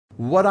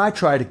what I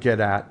try to get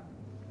at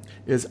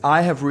is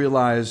I have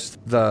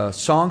realized the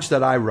songs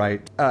that I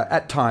write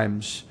at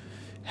times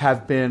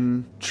have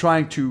been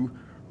trying to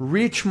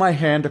reach my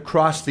hand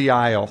across the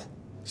aisle,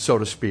 so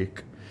to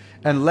speak,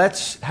 and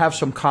let's have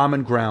some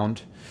common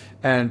ground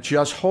and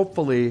just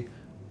hopefully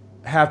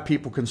have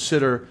people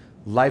consider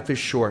life is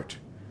short.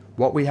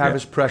 What we have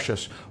is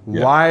precious.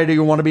 Why do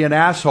you want to be an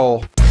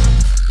asshole?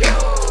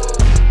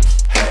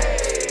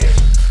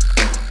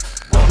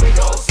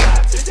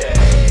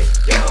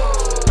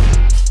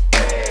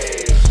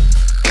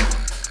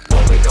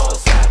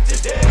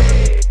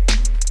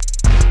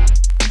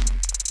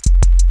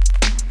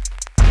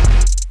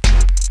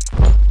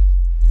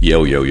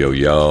 Yo, yo, yo,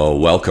 yo.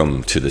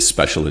 Welcome to this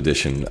special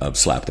edition of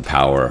Slap the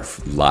Power,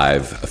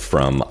 live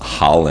from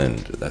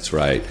Holland. That's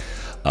right.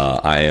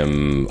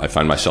 I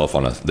find myself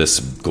on this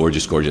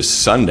gorgeous, gorgeous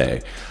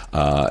Sunday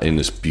in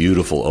this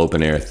beautiful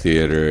open-air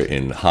theater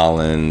in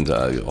Holland.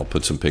 I'll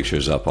put some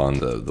pictures up on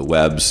the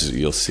webs.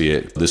 You'll see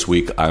it. This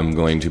week, I'm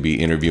going to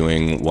be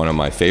interviewing one of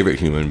my favorite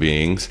human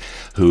beings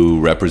who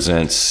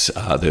represents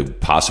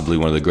possibly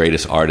one of the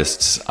greatest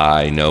artists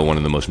I know, one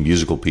of the most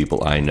musical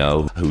people I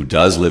know, who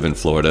does live in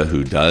Florida,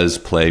 who does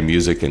play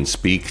music and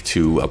speak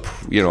to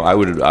I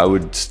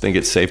would think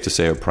it's safe to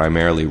say a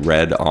primarily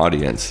red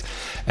audience.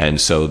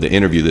 And so the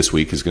interview this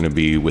week is going to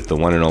be with the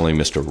one and only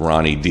Mr.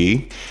 Ronnie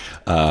Dee.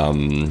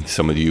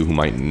 Some of you who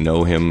might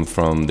know him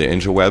from the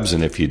interwebs,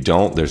 and if you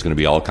don't, there's going to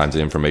be all kinds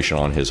of information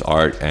on his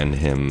art and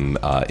him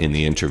in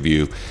the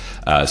interview.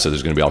 So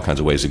there's going to be all kinds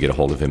of ways to get a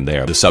hold of him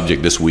there. The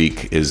subject this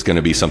week is going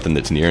to be something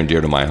that's near and dear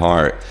to my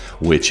heart,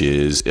 which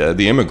is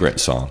the immigrant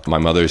song. My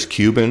mother's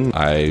Cuban.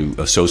 I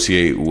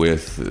associate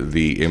with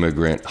the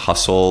immigrant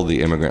hustle,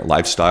 the immigrant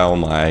lifestyle.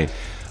 My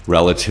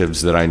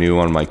relatives that I knew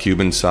on my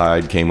Cuban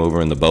side came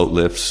over in the boat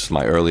lifts.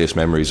 My earliest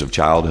memories of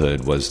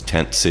childhood was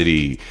Tent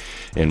City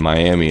in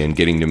Miami and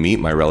getting to meet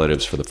my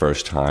relatives for the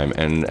first time.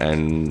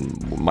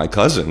 And my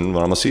cousin,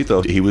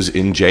 Ramosito, he was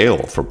in jail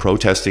for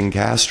protesting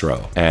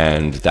Castro.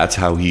 And that's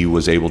how he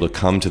was able to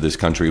come to this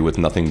country with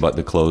nothing but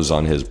the clothes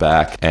on his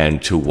back.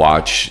 And to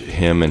watch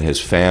him and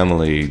his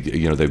family,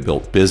 they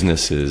built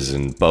businesses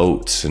and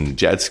boats and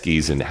jet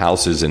skis and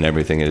houses and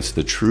everything. It's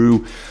the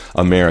true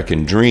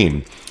American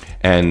dream.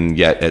 And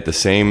yet, at the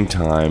same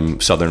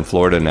time, Southern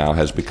Florida now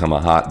has become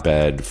a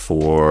hotbed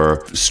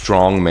for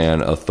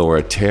strongman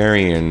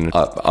authoritarian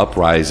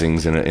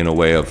uprisings in a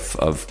way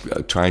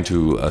of trying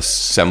to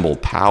assemble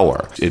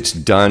power. It's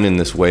done in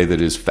this way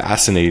that is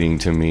fascinating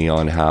to me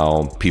on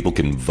how people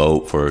can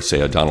vote for,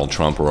 say, a Donald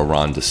Trump or a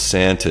Ron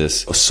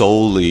DeSantis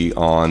solely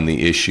on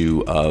the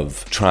issue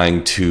of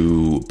trying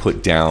to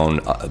put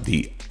down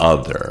the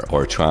other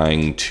or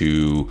trying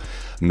to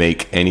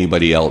make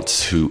anybody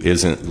else who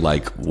isn't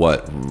like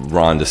what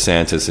Ron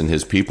DeSantis and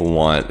his people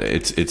want.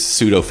 It's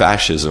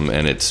pseudo-fascism,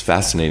 and it's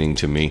fascinating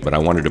to me. But I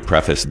wanted to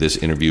preface this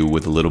interview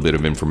with a little bit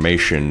of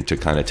information to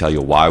kind of tell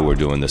you why we're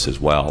doing this as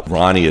well.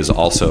 Ronnie is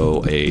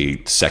also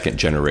a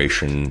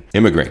second-generation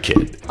immigrant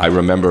kid. I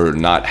remember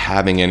not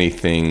having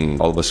anything,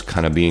 all of us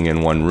kind of being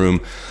in one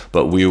room,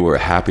 but we were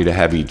happy to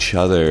have each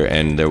other,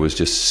 and there was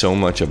just so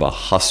much of a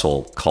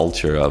hustle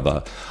culture, of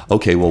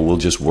we'll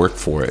just work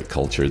for it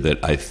culture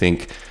that I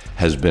think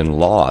has been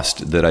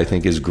lost, that I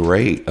think is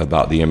great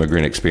about the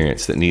immigrant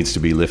experience that needs to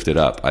be lifted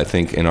up. I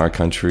think in our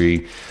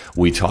country,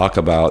 we talk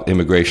about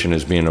immigration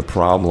as being a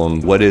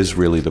problem. What is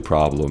really the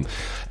problem?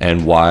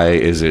 And why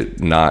is it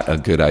not a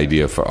good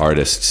idea for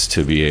artists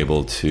to be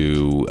able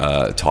to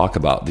talk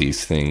about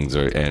these things?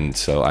 And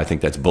so I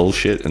think that's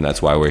bullshit, and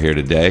that's why we're here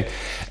today.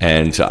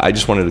 And I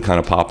just wanted to kind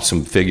of pop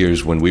some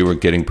figures when we were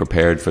getting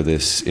prepared for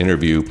this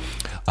interview.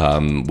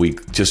 We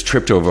just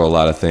tripped over a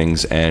lot of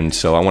things, and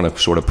so I want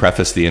to sort of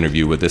preface the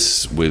interview with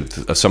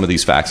some of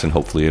these facts, and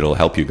hopefully it'll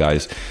help you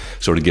guys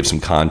sort of give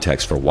some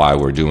context for why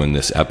we're doing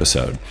this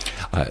episode.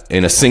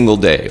 In a single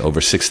day, over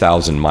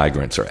 6,000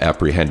 migrants are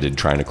apprehended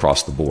trying to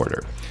cross the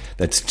border.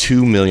 That's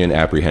 2 million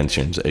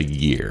apprehensions a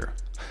year.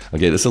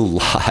 Okay, that's a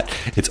lot.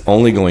 It's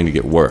only going to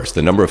get worse.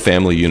 The number of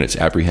family units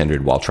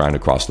apprehended while trying to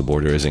cross the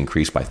border has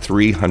increased by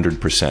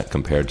 300%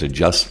 compared to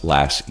just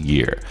last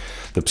year.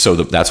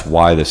 That's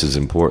why this is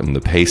important.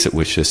 The pace at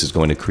which this is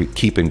going to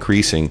keep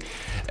increasing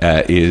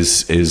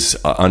is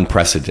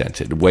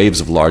unprecedented. Waves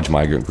of large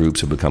migrant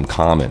groups have become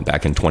common.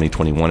 Back in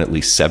 2021, at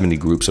least 70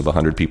 groups of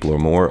 100 people or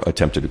more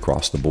attempted to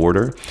cross the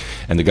border,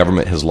 and the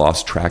government has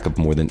lost track of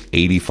more than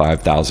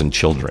 85,000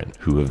 children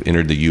who have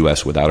entered the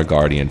U.S. without a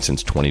guardian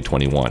since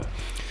 2021.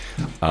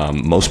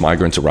 Most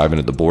migrants arriving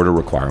at the border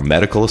require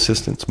medical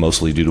assistance,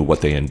 mostly due to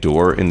what they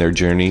endure in their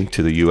journey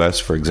to the U.S.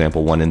 For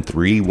example, 1 in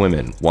 3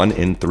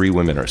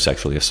 women are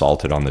sexually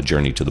assaulted on the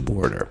journey to the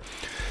border.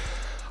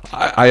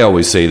 I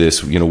always say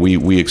this,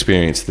 we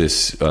experienced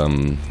this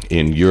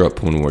in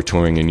Europe when we were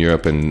touring in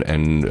Europe,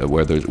 and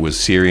whether it was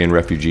Syrian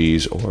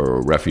refugees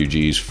or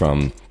refugees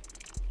from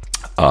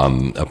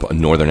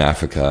Northern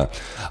Africa.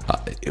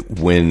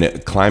 When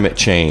climate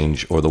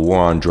change or the war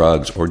on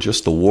drugs or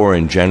just the war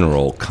in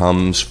general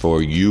comes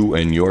for you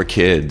and your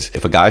kids,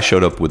 if a guy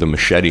showed up with a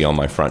machete on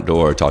my front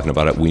door talking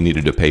about it, we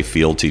needed to pay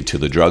fealty to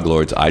the drug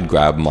lords, I'd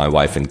grab my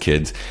wife and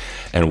kids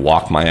and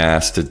walk my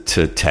ass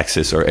to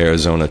Texas or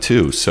Arizona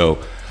too.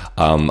 So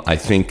I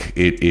think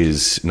it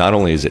is, not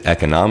only is it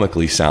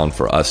economically sound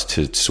for us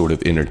to sort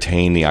of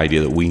entertain the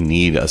idea that we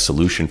need a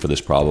solution for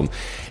this problem,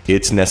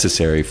 it's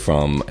necessary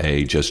from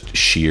a just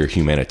sheer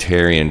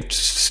humanitarian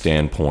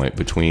standpoint.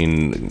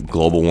 Between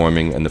global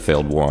warming and the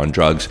failed war on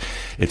drugs,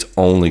 it's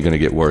only going to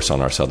get worse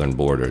on our southern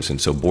borders. And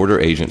so border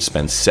agents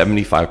spend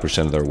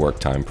 75% of their work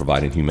time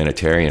providing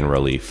humanitarian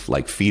relief,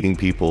 like feeding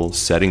people,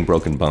 setting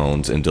broken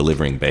bones, and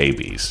delivering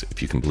babies,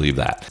 if you can believe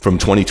that. From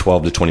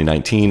 2012 to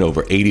 2019,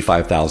 over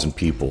 85,000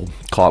 people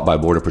caught by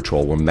Border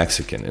Patrol were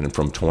Mexican. And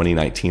from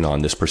 2019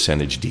 on, this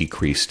percentage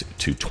decreased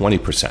to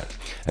 20%.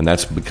 And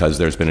that's because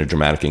there's been a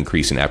dramatic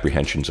increase in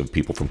apprehensions of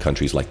people from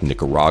countries like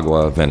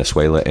Nicaragua,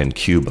 Venezuela, and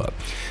Cuba.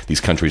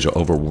 These countries are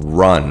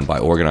overrun by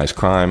organized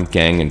crime,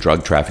 gang and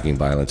drug trafficking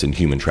violence, and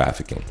human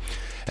trafficking.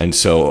 And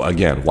so,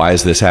 again, why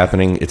is this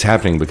happening? It's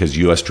happening because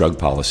U.S. drug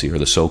policy, or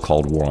the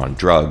so-called war on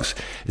drugs,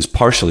 is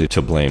partially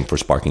to blame for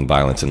sparking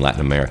violence in Latin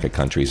America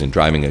countries and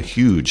driving a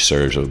huge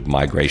surge of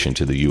migration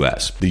to the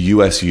U.S. The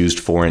U.S.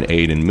 used foreign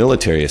aid and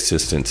military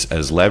assistance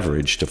as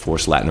leverage to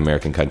force Latin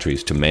American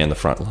countries to man the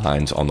front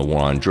lines on the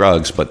war on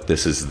drugs, but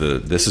this is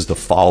the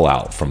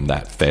fallout from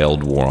that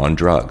failed war on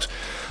drugs.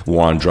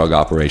 War on drug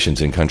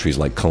operations in countries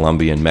like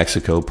Colombia and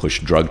Mexico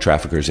pushed drug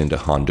traffickers into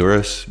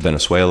Honduras,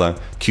 Venezuela,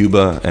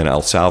 Cuba, and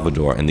El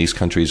Salvador, and these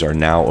countries are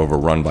now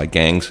overrun by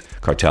gangs,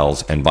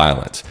 cartels, and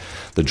violence.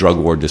 The drug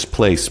war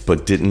displaced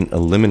but didn't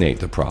eliminate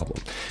the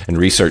problem. And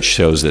research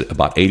shows that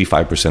about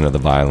 85% of the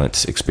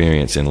violence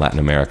experienced in Latin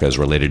America is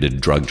related to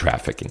drug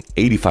trafficking.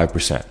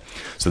 85%.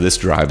 So this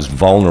drives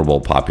vulnerable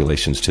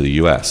populations to the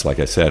U.S. Like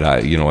I said,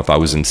 if I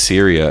was in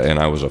Syria and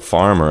I was a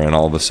farmer and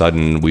all of a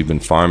sudden we've been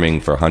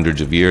farming for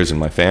hundreds of years in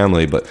my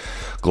family, but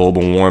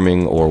global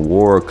warming or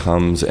war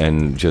comes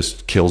and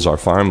just kills our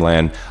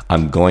farmland,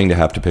 I'm going to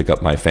have to pick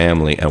up my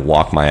family and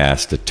walk my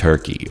ass to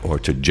Turkey or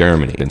to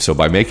Germany. And so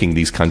by making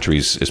these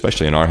countries,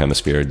 especially in our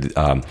hemisphere,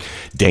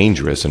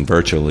 dangerous and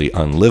virtually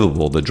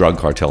unlivable, the drug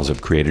cartels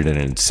have created an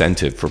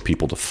incentive for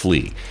people to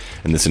flee.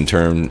 And this in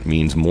turn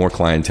means more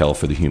clientele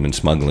for the human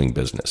smuggling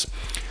business.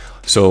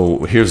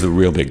 So here's the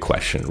real big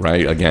question,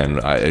 right? Again,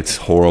 it's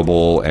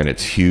horrible and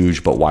it's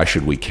huge, but why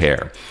should we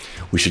care?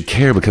 We should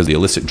care because the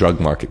illicit drug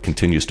market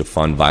continues to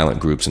fund violent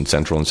groups in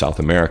Central and South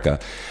America,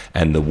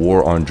 and the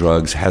war on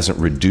drugs hasn't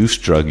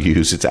reduced drug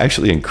use, it's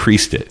actually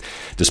increased it.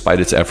 Despite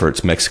its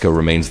efforts, Mexico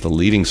remains the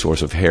leading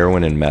source of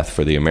heroin and meth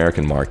for the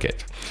American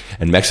market.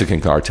 And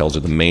Mexican cartels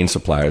are the main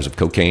suppliers of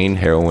cocaine,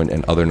 heroin,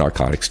 and other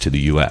narcotics to the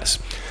U.S.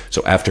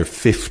 So after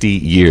 50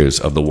 years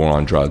of the war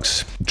on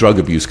drugs, drug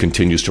abuse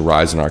continues to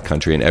rise in our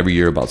country, and every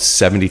year about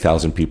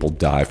 70,000 people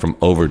die from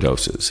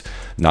overdoses.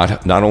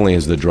 Not only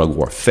has the drug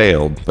war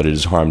failed, but it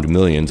has harmed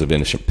millions of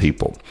innocent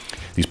people.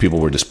 These people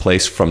were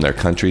displaced from their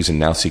countries and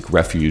now seek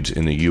refuge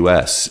in the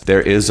U.S.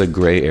 There is a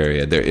gray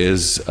area. There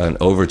is an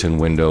Overton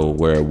window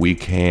where we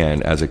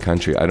can, as a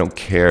country, I don't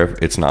care,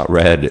 it's not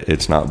red,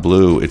 it's not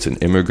blue, it's an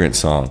immigrant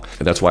song.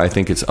 And that's why I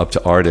think it's up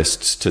to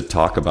artists to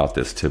talk about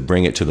this, to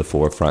bring it to the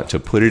forefront, to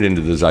put it into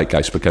the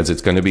zeitgeist, because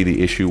it's going to be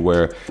the issue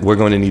where we're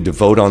going to need to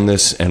vote on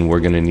this and we're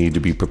going to need to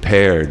be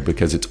prepared,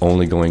 because it's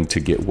only going to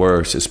get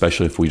worse,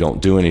 especially if we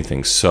don't do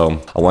anything.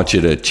 So I want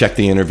you to check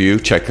the interview,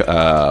 check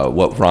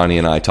what Ronnie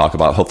and I talk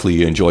about.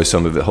 Hopefully you enjoy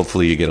some of it.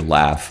 Hopefully you get a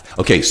laugh.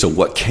 Okay, so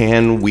what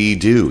can we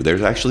do?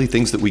 There's actually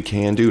things that we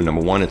can do.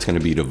 Number one, it's going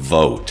to be to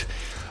vote.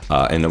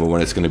 And number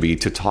one, it's going to be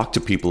to talk to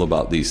people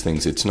about these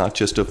things. It's not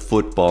just a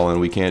football,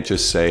 and we can't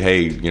just say,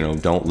 hey,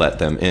 don't let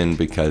them in,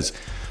 because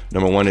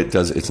number one,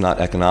 it's not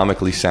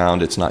economically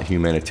sound. It's not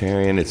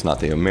humanitarian. It's not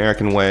the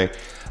American way.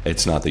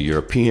 It's not the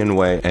European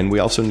way. And we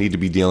also need to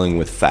be dealing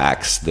with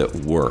facts that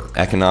work.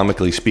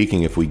 Economically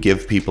speaking, if we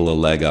give people a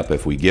leg up,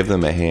 if we give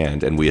them a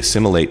hand and we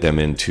assimilate them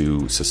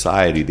into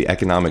society, the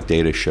economic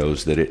data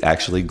shows that it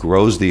actually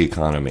grows the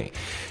economy.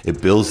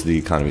 It builds the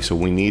economy. So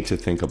we need to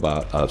think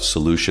about a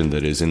solution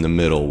that is in the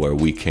middle where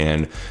we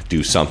can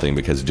do something,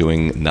 because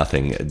doing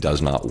nothing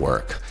does not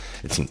work.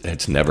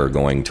 It's never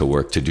going to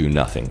work to do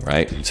nothing,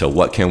 right? So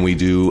what can we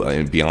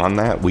do beyond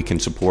that? We can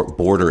support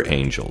Border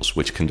Angels,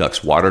 which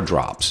conducts water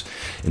drops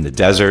in the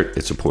desert.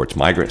 It supports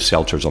migrant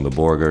shelters on the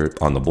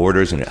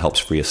borders, and it helps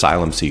free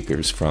asylum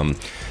seekers from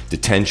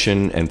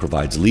detention and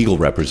provides legal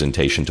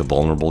representation to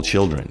vulnerable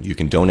children. You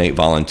can donate,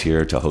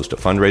 volunteer to host a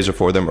fundraiser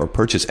for them, or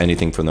purchase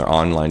anything from their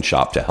online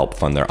shop to help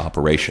fund their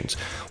operations.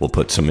 We'll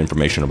put some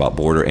information about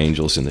Border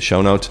Angels in the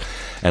show notes.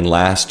 And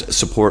last,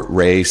 support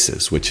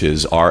RAICES, which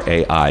is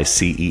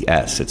RAICES,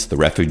 REIS. It's the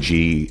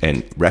Refugee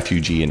and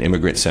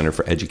Immigrant Center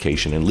for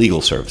Education and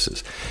Legal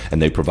Services.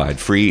 And they provide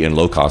free and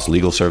low-cost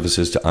legal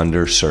services to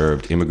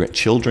underserved immigrant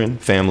children,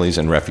 families,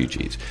 and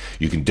refugees.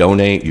 You can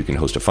donate, you can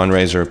host a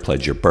fundraiser,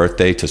 pledge your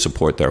birthday to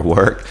support their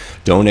work,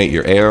 donate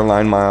your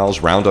airline miles,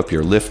 round up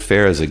your Lyft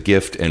fare as a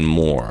gift, and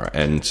more.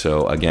 And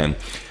so, again,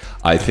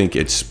 I think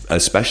it's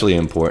especially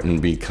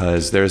important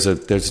because there's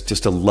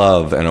just a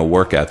love and a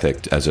work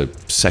ethic as a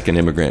second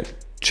immigrant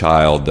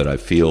child that I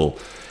feel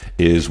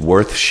is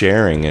worth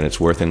sharing, and it's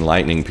worth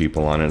enlightening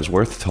people on, and it's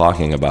worth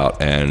talking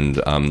about. And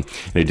in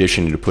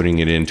addition to putting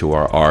it into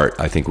our art,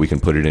 I think we can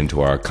put it into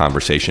our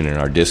conversation and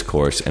our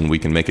discourse, and we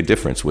can make a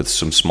difference with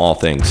some small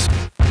things.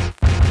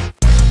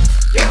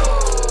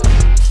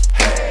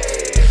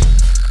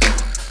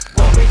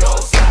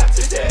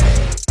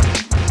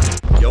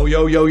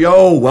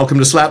 Yo, welcome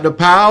to Slap the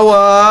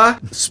Power.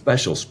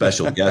 Special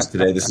guest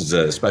today. This is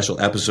a special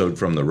episode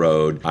from the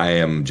road. I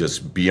am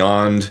just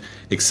beyond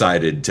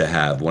excited to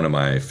have one of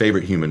my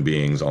favorite human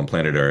beings on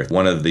planet Earth,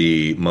 one of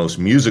the most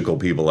musical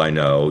people I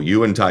know.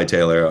 You and Ty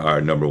Taylor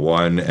are number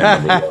one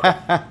and number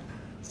one.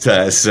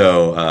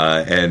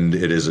 And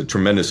it is a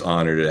tremendous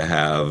honor to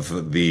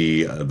have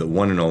the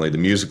one and only, the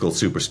musical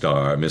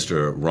superstar,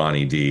 Mr.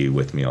 Ronnie Dee,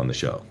 with me on the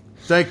show.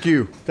 Thank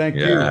you. Thank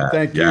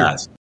you.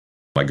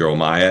 My girl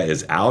Maya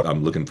is out.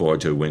 I'm looking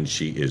forward to when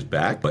she is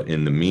back. But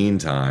in the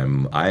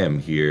meantime, I am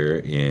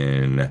here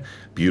in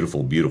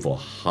beautiful, beautiful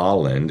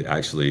Holland,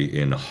 actually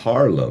in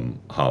Haarlem,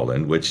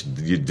 Holland, which,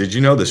 did you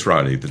know this,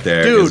 Ronnie, that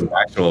there is an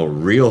actual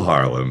real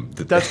Harlem?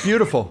 That's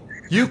beautiful.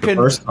 You can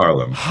first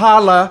Harlem.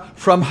 Holla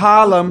from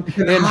Harlem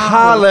in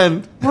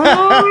Holland.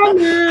 Holla!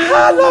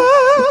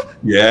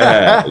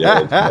 Yeah, that's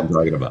what I'm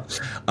talking about.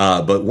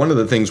 But one of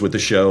the things with the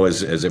show,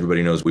 as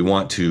everybody knows, we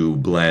want to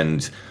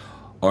blend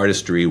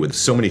artistry with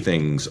so many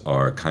things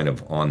are kind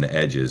of on the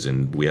edges,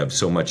 and we have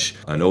so much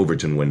an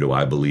Overton window,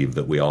 I believe,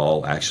 that we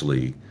all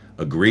actually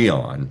agree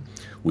on.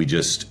 We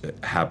just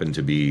happen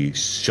to be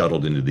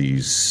shuttled into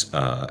these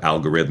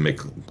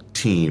algorithmic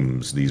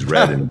teams, these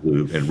red and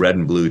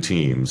blue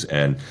teams,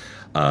 and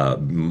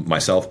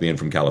myself being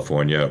from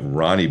California,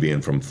 Ronnie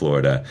being from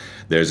Florida,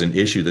 there's an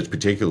issue that's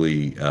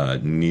particularly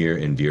near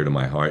and dear to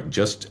my heart,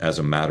 just as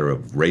a matter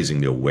of raising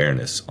the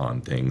awareness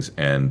on things,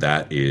 and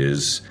that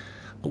is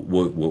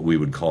what we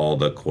would call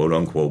the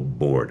quote-unquote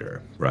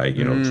border, right?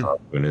 You know,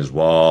 Trump and his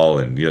wall,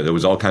 and there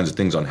was all kinds of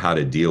things on how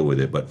to deal with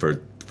it. But for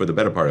the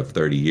better part of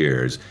 30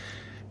 years,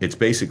 it's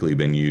basically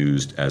been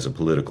used as a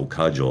political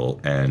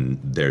cudgel, and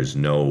there's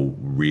no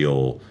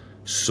real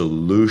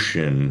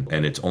solution,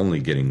 and it's only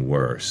getting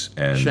worse.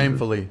 And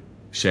Shamefully.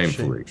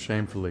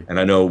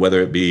 And I know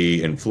whether it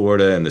be in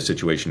Florida and the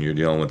situation you're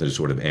dealing with, there's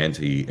sort of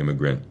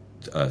anti-immigrant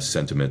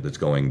sentiment that's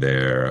going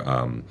there,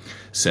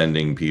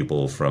 sending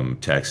people from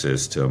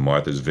Texas to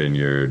Martha's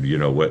Vineyard,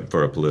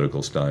 for a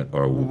political stunt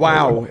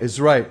is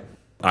right.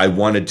 I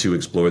wanted to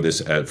explore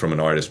this from an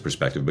artist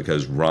perspective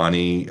because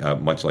Ronnie,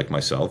 much like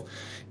myself,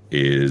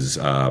 is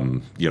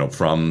from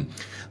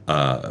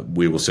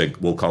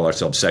we'll call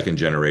ourselves second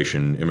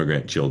generation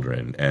immigrant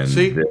children, and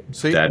senor.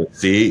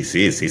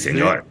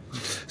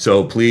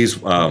 So please,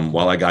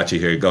 while I got you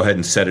here, go ahead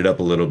and set it up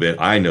a little bit.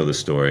 I know the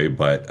story,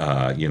 but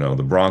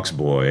the Bronx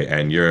boy,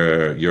 and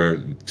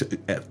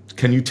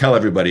can you tell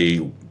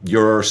everybody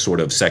your sort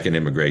of second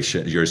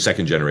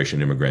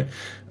generation immigrant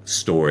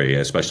story,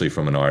 especially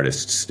from an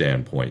artist's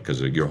standpoint,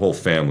 because your whole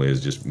family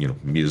is just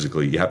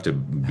musically, you have to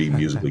be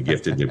musically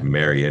gifted to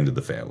marry into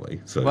the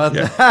family. So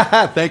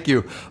thank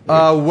you.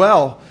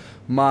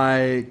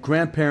 My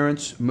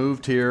grandparents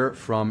moved here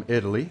from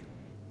Italy.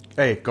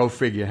 Hey, go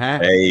figure, huh?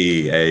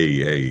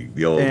 Hey,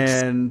 the old.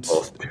 And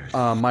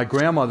my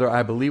grandmother,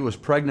 I believe, was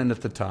pregnant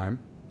at the time,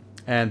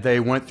 and they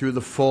went through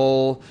the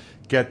full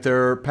get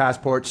their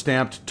passport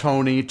stamped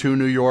Tony to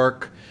New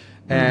York,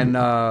 and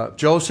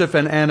Joseph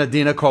and Anna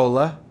Di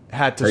Nicola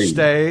had to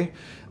stay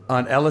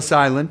on Ellis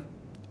Island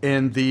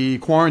in the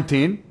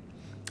quarantine,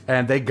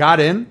 and they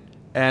got in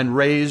and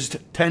raised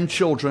 10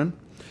 children.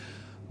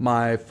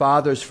 My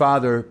father's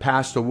father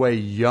passed away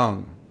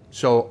young.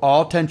 So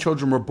all 10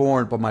 children were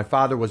born, but my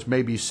father was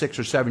maybe 6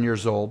 or 7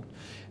 years old.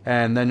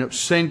 And then a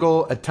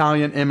single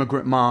Italian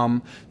immigrant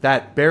mom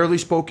that barely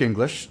spoke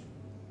English.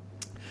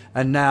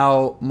 And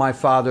now my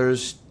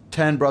father's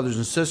 10 brothers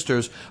and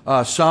sisters,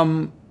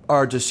 some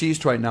are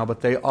deceased right now,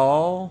 but they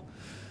all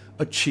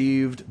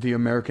achieved the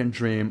American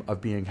dream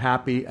of being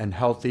happy and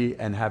healthy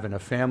and having a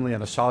family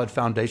and a solid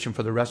foundation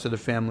for the rest of the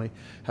family.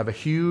 Have a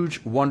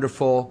huge,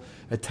 wonderful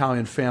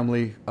Italian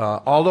family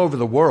all over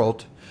the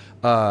world.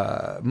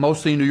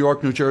 Mostly New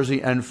York, New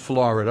Jersey, and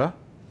Florida.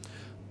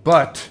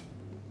 But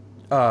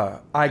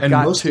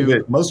most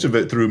of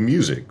it through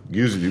music,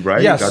 usually,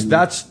 right? Yes,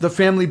 that's the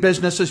family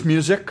business is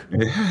music.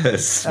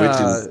 Yes,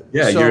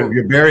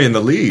 you're burying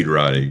the lead,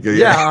 Ronnie.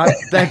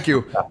 Thank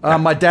you.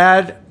 My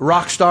dad,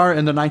 rock star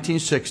in the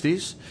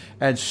 1960s,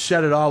 and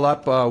set it all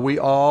up. We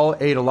all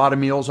ate a lot of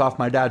meals off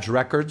my dad's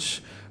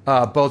records,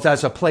 both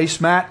as a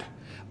placemat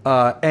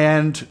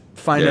and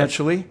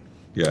financially.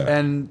 Yeah.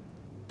 And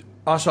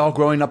us all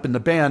growing up in the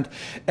band,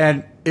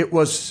 and it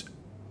was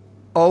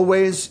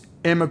always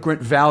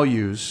immigrant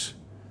values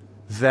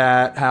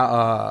that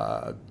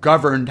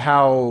governed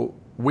how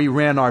we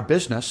ran our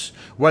business,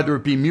 whether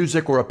it be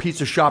music or a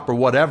pizza shop or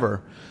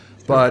whatever.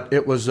 But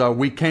it was,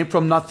 we came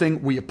from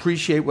nothing. We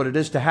appreciate what it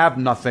is to have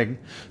nothing.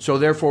 So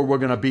therefore, we're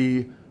going to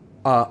be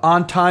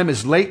on time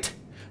is late.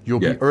 You'll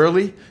be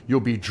early. You'll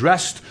be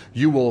dressed.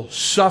 You will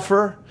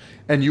suffer.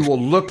 And you will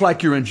look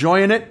like you're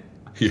enjoying it.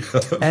 Yeah.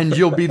 And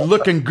you'll be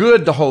looking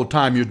good the whole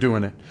time you're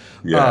doing it.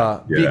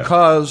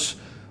 Because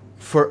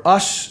for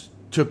us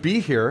to be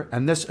here,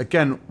 and this,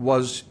 again,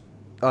 was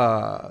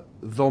the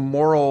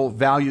moral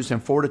values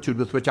and fortitude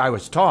with which I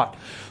was taught,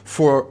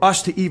 for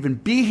us to even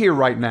be here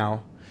right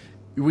now,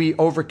 we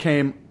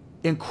overcame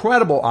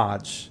incredible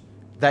odds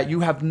that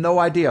you have no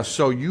idea.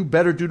 So you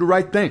better do the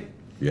right thing.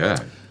 Yeah.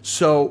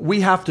 So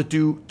we have to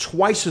do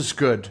twice as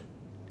good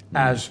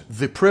as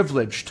the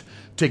privileged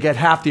to get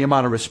half the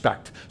amount of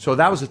respect. So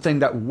that was the thing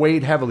that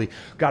weighed heavily.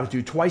 Got to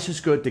do twice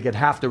as good to get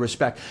half the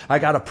respect. I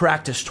got to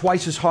practice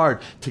twice as hard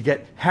to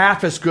get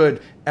half as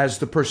good as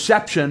the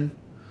perception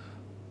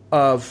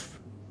of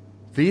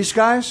these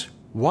guys.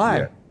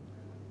 Why?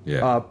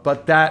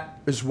 But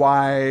that is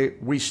why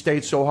we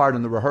stayed so hard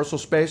in the rehearsal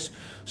space,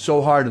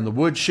 so hard in the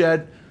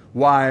woodshed,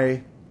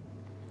 why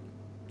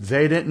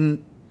they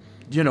didn't,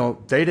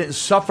 they didn't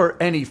suffer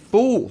any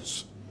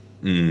fools,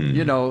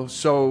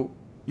 so,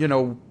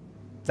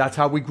 that's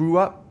how we grew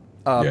up,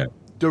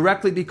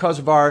 directly because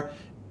of our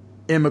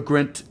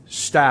immigrant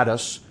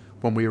status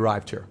when we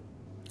arrived here.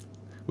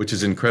 Which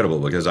is incredible,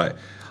 because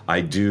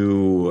I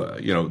do,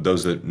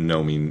 those that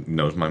know me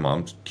knows my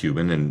mom's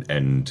Cuban,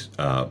 and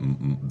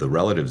the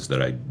relatives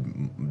that I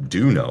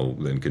do know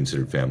and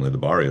considered family, the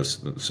Barrio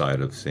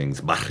side of things,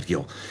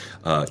 Barrio,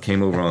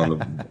 came over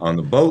on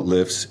the boat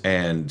lifts,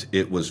 and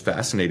it was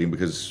fascinating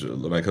because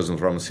my cousin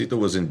Ramosito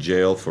was in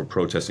jail for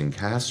protesting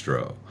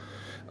Castro.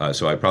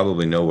 So I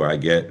probably know where I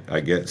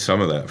get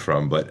some of that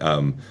from, but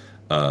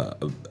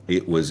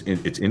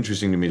it's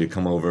interesting to me to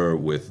come over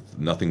with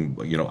nothing.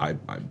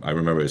 I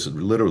remember it's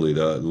literally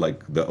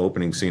the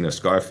opening scene of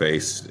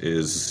Scarface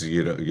is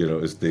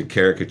is the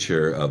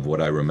caricature of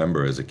what I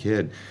remember as a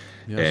kid.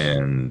 Yes.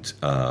 And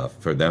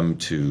for them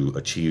to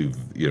achieve,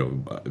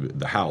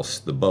 the house,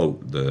 the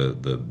boat,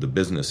 the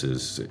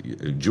businesses,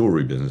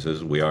 jewelry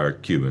businesses, we are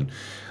Cuban,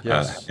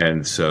 yes.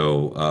 And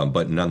so,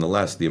 but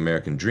nonetheless, the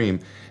American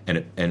dream,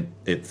 and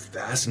it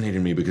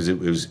fascinated me because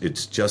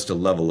it's just a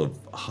level of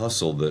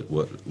hustle that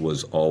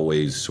was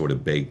always sort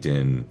of baked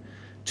in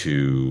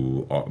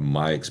to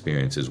my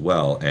experience as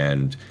well.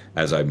 And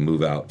as I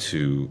moved out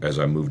to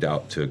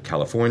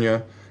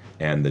California,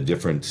 and the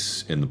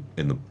difference in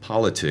the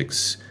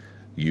politics,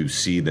 you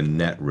see the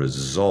net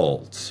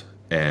result.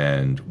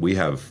 And we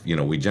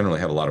generally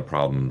have a lot of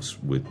problems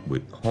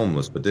with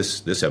homeless, but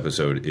this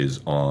episode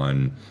is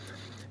on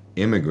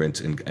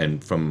immigrants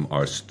and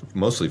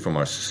mostly from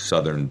our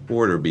southern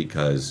border,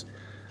 because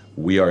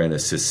we are in a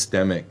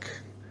systemic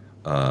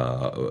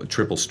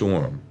triple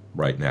storm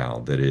right now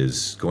that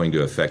is going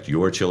to affect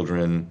your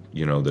children,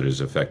 that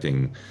is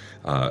affecting,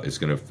 it's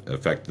going to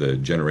affect the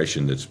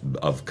generation that's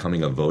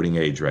coming of voting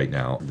age right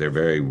now. They're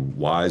very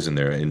wise, and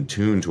they're in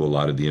tune to a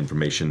lot of the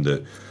information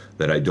that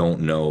I don't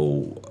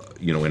know.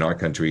 In our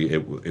country,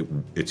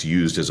 it's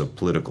used as a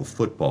political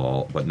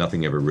football, but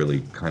nothing ever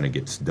really kind of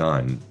gets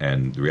done.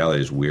 And the reality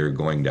is we're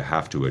going to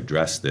have to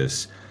address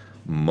this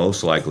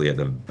most likely at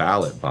the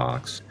ballot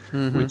box,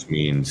 which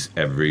means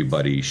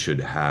everybody should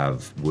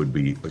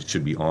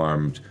be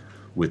armed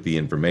with the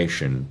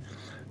information.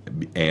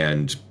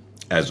 And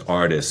as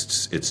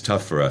artists, it's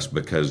tough for us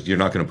because you're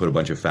not going to put a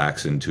bunch of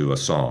facts into a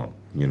song,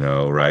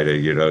 right?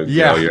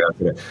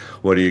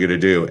 What are you going to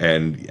do?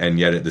 And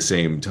yet at the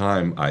same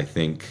time, I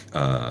think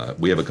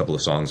we have a couple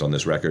of songs on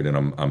this record,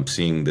 and I'm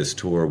seeing this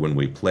tour when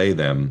we play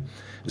them,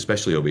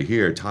 especially over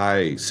here.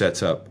 Ty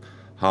sets up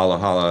Holla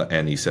Holla,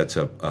 and he sets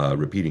up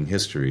Repeating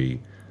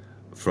History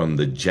from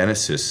the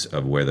genesis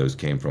of where those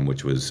came from,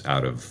 which was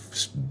out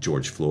of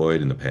George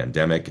Floyd and the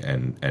pandemic,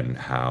 and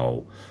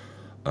how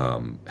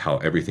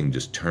everything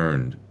just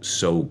turned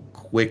so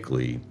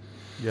quickly.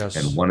 Yes.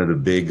 And one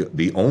of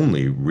the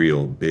only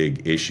real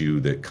big issue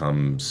that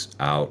comes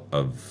out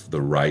of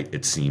the right,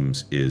 it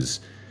seems, is,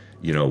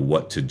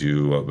 what to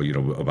do,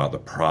 about the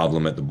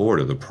problem at the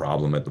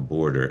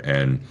border.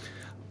 And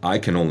I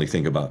can only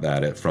think about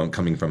that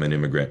coming from an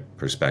immigrant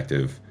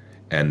perspective,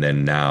 and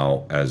then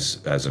now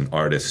as an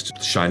artist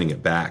shining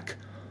it back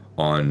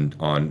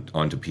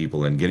onto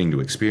people and getting to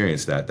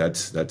experience that.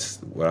 That's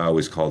what I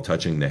always call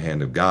touching the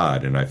hand of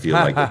God, and I feel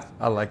like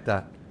I like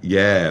that.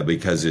 Yeah,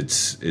 because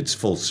it's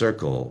full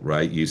circle,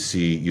 right? You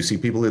see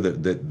people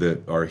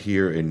that are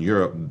here in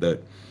Europe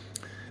that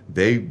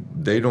they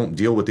don't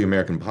deal with the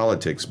American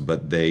politics,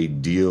 but they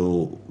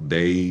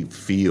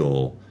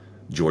feel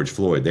George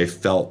Floyd. They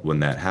felt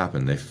when that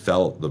happened. They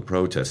felt the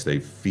protest. They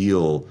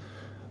feel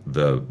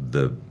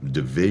the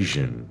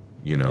division.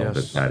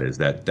 Yes.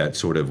 that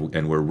sort of,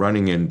 and we're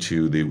running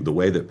into the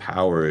way that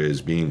power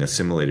is being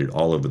assimilated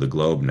all over the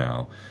globe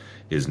now.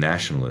 is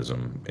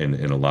nationalism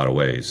in a lot of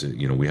ways.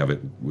 You know, we have it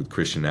with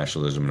Christian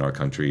nationalism in our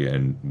country,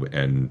 and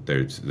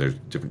there's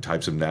different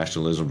types of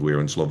nationalism. We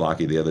were in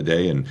Slovakia the other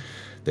day, and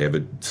they have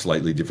a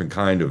slightly different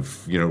kind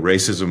of, you know,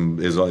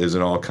 racism is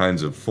in all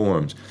kinds of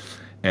forms.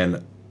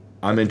 And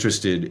I'm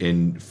interested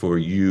in, for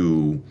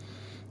you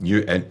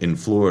in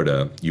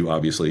Florida, you're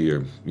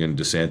in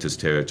DeSantis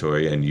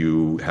territory, and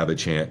you have a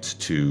chance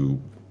to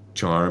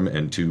charm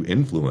and to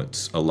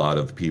influence a lot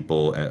of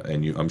people,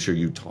 and I'm sure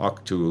you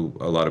talk to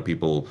a lot of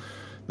people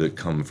that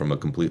come from a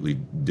completely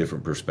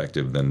different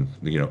perspective than,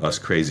 you know, us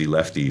crazy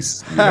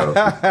lefties.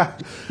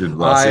 You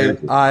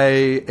know,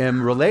 I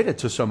am related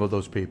to some of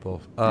those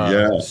people.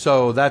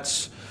 So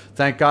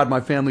thank God my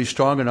family's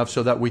strong enough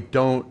so that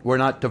we're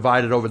not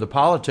divided over the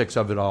politics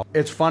of it all.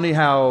 It's funny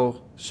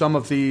how some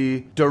of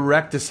the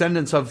direct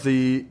descendants of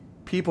the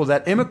people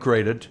that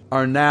immigrated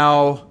are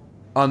now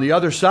on the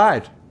other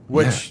side,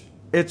 which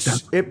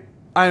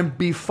I'm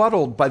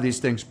befuddled by these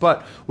things.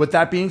 But with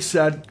that being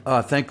said,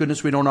 thank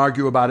goodness we don't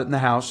argue about it in the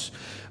house.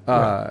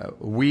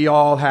 We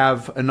all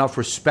have enough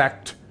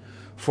respect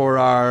for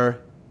our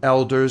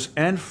elders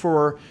and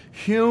for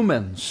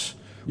humans,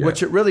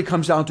 which it really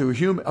comes down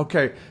to.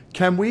 Okay,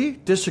 can we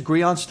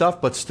disagree on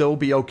stuff but still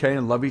be okay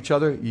and love each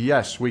other?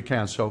 Yes, we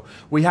can. So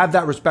we have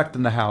that respect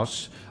in the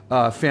house,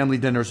 family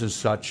dinners and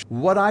such.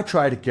 What I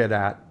try to get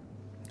at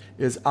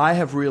is I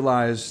have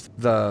realized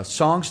the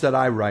songs that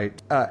I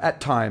write at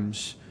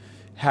times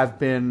have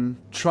been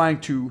trying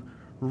to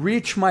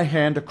reach my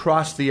hand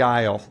across the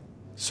aisle,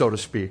 so to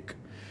speak,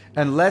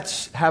 and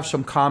let's have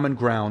some common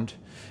ground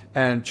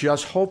and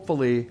just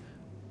hopefully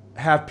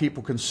have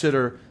people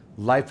consider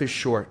life is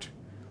short.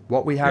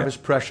 What we have is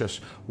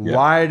precious.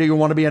 Why do you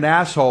want to be an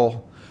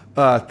asshole?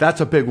 That's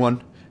a big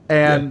one.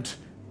 And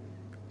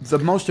the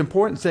most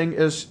important thing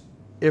is,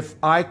 if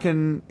I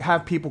can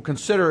have people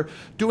consider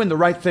doing the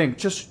right thing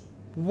just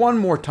one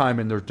more time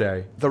in their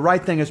day. The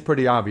right thing is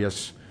pretty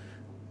obvious.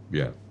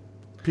 Yeah.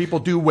 People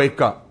do wake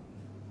up.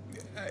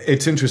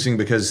 It's interesting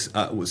because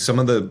some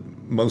of the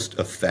most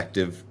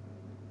effective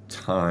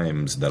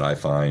times that I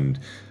find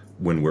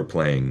when we're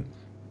playing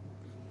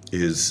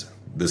is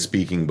the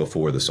speaking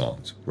before the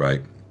songs,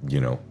 right?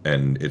 You know,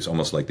 and it's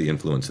almost like the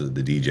influence that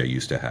the DJ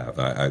used to have.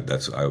 I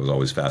was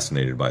always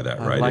fascinated by that,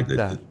 right? I like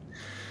that.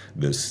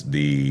 It's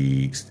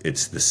the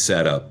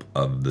setup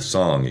of the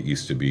song. It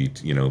used to be,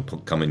 you know,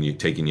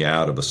 taking you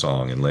out of a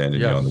song and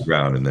landing you on the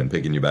ground, and then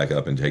picking you back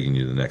up and taking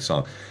you to the next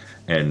song.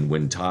 And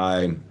when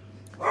Ty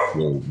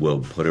will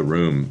put a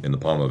room in the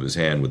palm of his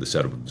hand with the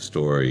setup of the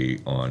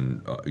story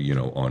on,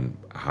 on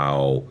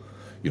how,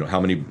 how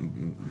many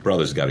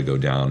brothers got to go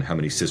down, how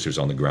many sisters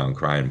on the ground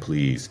crying,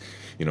 please,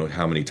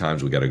 how many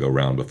times we got to go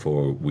around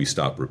before we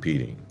stop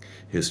repeating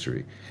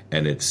history.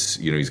 And it's,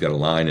 he's got a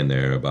line in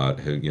there about,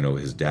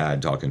 his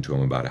dad talking to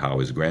him about how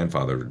his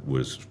grandfather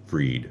was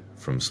freed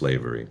from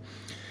slavery.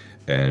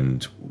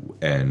 And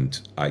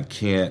I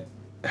can't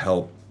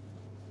help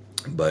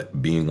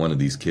but being one of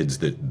these kids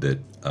that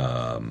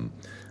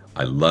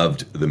I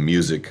loved the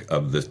music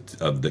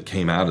that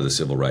came out of the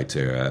civil rights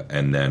era,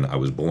 and then I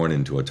was born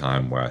into a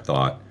time where I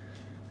thought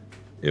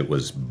it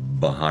was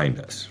behind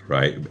us,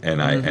 right? And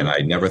I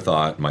never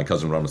thought, my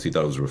cousin Ronald Dee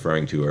thought I was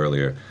referring to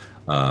earlier,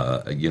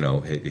 they're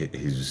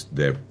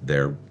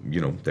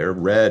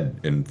red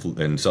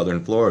in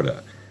southern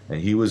Florida. And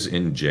he was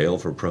in jail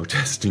for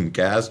protesting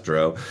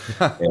Castro,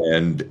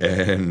 and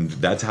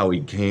that's how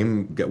he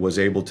was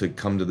able to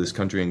come to this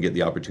country and get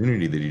the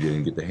opportunity that he did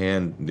and get the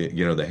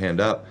hand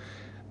up.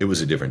 It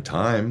was a different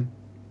time,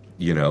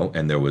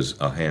 and there was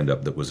a hand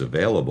up that was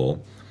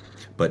available.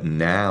 But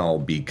now,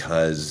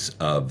 because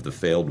of the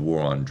failed war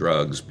on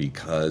drugs,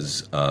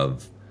 because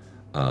of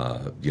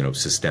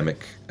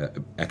systemic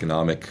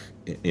economic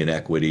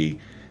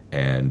inequity,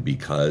 and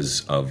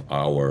because of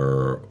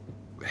our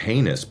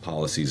heinous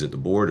policies at the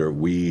border,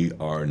 we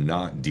are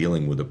not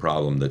dealing with a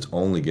problem that's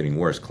only getting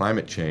worse.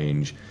 Climate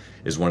change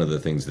is one of the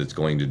things that's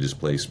going to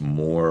displace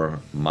more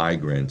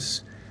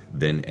migrants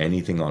than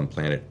anything on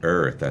planet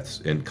Earth.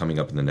 That's coming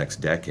up in the next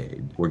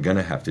decade. We're going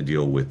to have to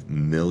deal with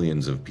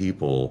millions of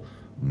people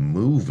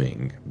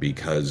moving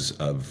because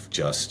of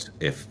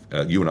if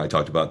you and I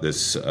talked about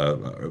this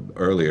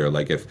earlier,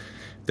 like if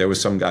there was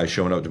some guy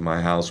showing up to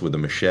my house with a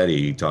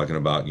machete talking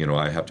about,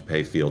 I have to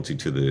pay fealty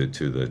to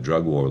the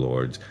drug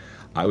warlords,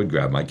 I would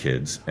grab my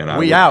kids and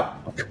we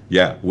out.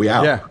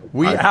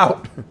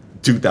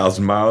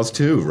 2,000 miles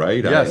too,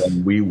 right? Yes.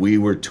 We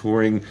were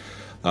touring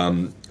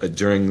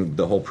during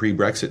the whole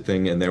pre-Brexit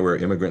thing, and there were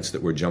immigrants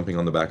that were jumping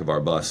on the back of our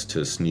bus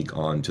to sneak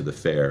onto the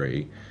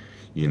ferry,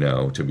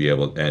 to be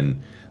able,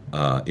 and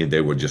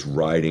they were just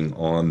riding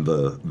on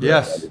the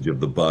edge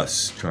of the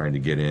bus trying to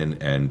get in.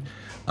 And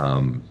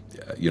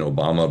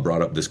Obama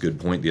brought up this good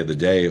point the other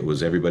day. It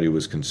was everybody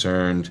was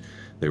concerned.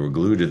 They were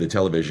glued to the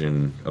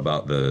television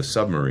about the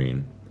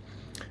submarine.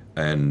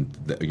 And,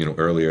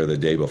 earlier the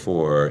day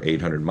before,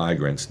 800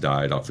 migrants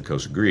died off the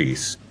coast of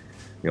Greece.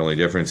 The only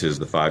difference is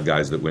the 5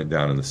 guys that went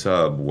down in the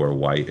sub were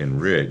white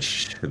and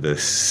rich.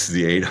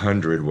 The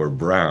 800 were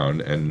brown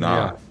and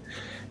not.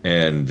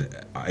 And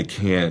I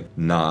can't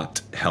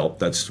not help.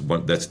 That's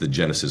the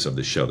genesis of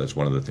the show. That's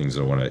one of the things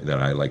that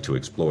I like to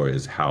explore,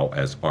 is how,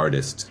 as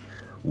artists,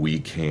 we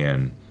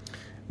can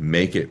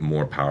make it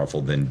more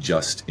powerful than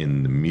just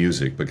in the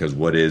music, because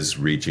what is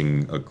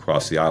reaching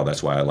across the aisle,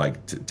 that's why I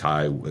like to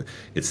tie,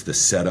 it's the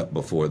setup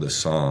before the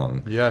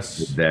song. Yes.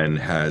 It then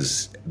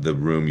has the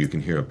room, you can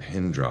hear a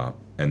pin drop,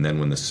 and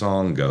then when the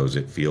song goes,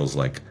 it feels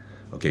like,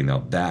 okay,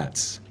 now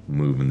that's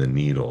moving the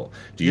needle.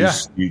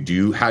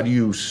 How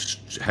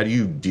do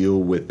you deal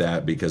with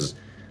that? Because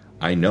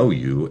I know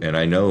you, and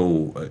I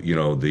know,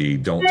 the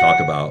don't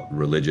talk about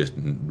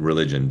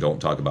religion,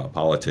 don't talk about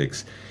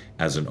politics.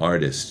 As an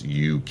artist,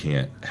 you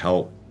can't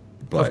help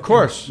but of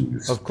course,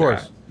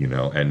 that,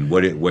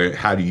 and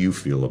how do you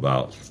feel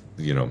about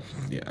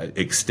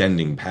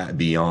extending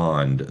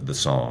beyond the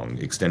song,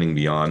 extending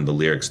beyond the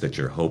lyrics that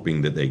you're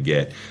hoping that they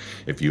get?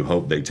 If you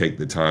hope they take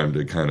the time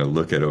to kind of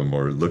look at them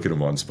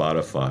on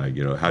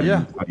Spotify, how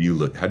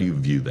do you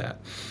view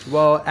that?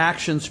 Well,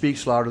 action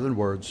speaks louder than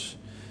words.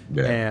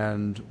 Yeah.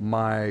 And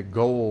my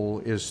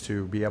goal is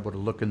to be able to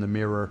look in the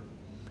mirror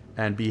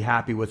and be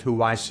happy with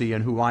who I see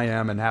and who I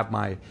am, and have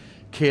my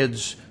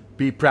kids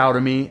be proud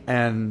of me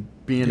and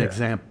be an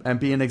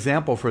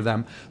example for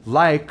them.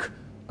 Like,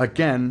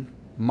 again,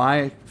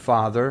 my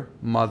father,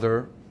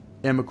 mother,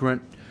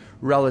 immigrant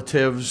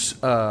relatives,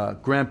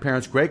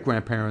 grandparents,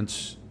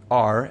 great-grandparents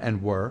are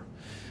and were.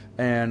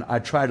 And I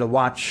try to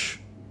watch,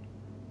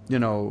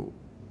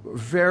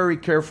 very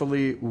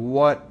carefully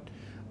what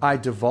I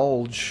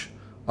divulge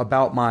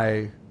about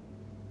my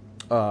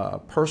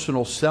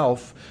personal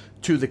self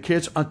to the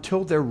kids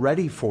until they're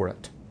ready for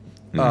it.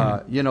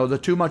 Mm-hmm. The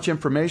too much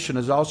information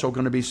is also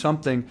going to be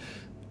something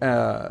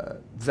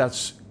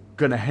that's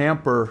going to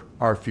hamper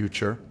our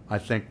future, I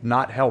think,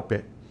 not help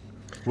it.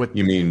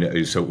 You mean,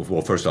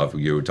 well, first off,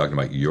 you were talking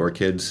about your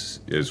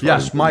kids?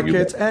 Yes, my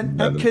kids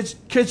and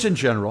kids in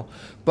general.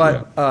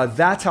 But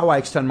that's how I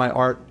extend my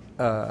art,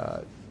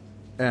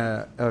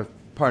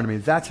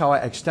 that's how I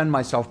extend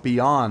myself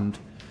beyond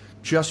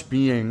just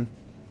being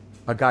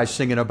a guy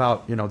singing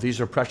about, these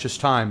are precious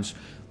times.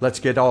 Let's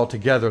get all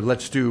together.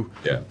 Let's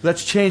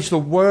change the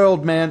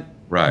world, man.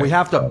 Right. We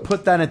have to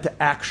put that into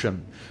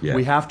action. Yeah.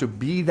 We have to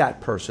be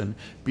that person,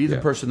 be the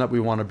person that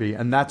we want to be,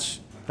 and that's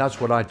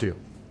what I do.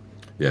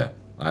 Yeah,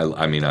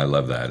 I mean, I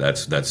love that.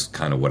 That's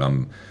kind of what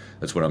I'm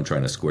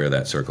trying to square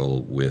that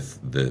circle with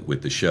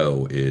the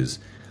show is,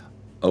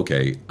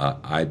 okay,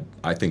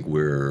 I think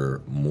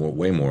we're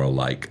way more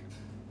alike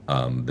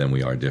than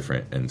we are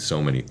different in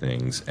so many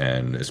things,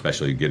 and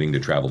especially getting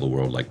to travel the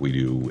world like we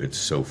do. It's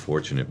so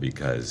fortunate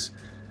because,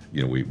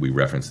 we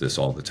reference this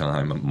all the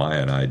time.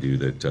 Maya and I do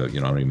that. I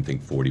don't even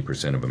think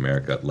 40% of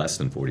America, less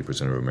than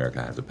 40% of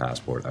America has a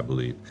passport, I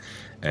believe.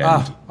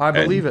 And, I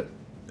believe it.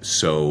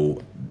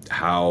 So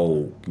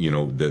how,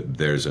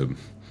 there's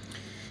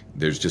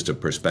just a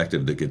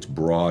perspective that gets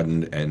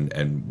broadened,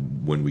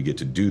 and when we get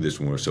to do this,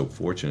 when we're so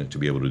fortunate to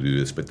be able to do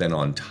this, but then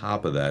on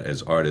top of that,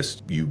 as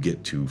artists, you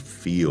get to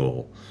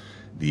feel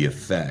the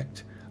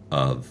effect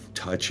of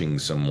touching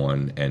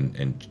someone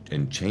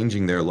and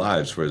changing their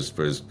lives, for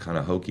as kind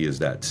of hokey as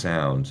that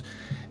sounds.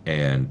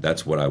 And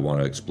that's what I want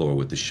to explore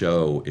with the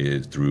show,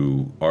 is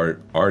through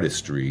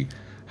artistry,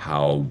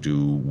 how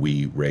do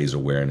we raise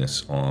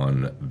awareness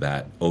on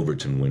that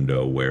Overton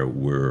window where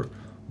we're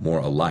more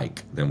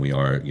alike than we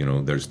are,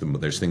 there's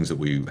things that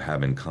we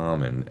have in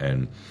common.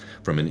 And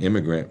from an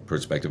immigrant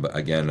perspective,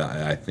 again,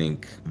 I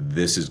think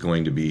this is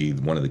going to be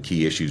one of the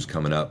key issues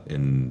coming up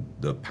in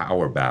the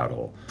power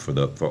battle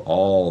for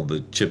all the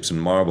chips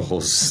and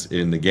marbles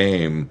in the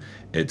game.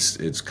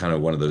 It's kind of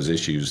one of those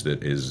issues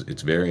that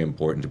it's very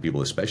important to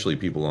people, especially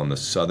people on the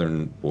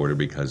southern border,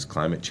 because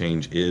climate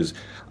change is,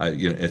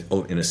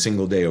 in a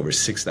single day, over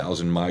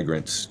 6,000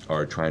 migrants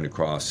are trying to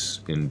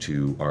cross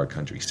into our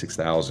country.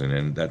 6,000,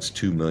 and that's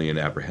 2 million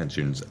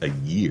apprehensions a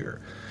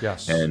year.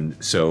 Yes.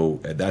 And so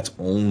that's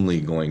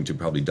only going to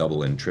probably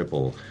double and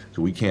triple.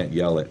 So we can't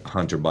yell at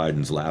Hunter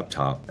Biden's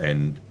laptop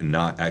and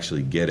not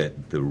actually get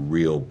at the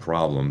real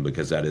problem,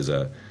 because it's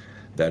a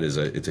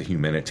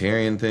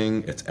humanitarian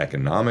thing. It's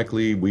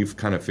economically, we've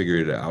kind of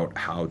figured out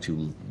how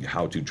to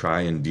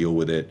try and deal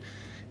with it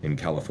in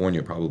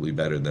California probably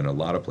better than a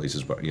lot of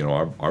places. But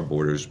our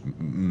border's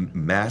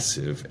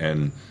massive,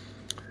 and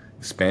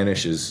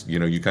Spanish is,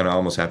 you kind of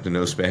almost have to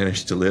know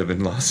Spanish to live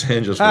in Los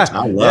Angeles, which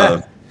I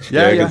love.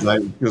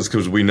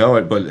 Because we know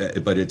it,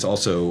 but it's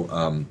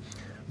also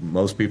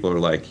most people are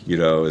like,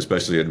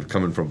 especially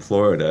coming from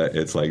Florida,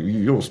 it's like,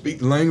 you don't speak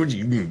the language,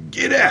 you can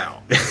get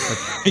out.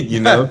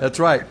 That's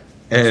right.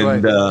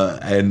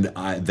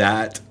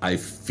 I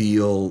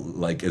feel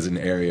like is an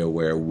area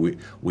where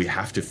we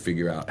have to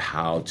figure out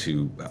how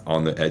to,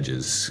 on the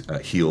edges,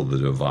 heal the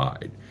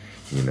divide,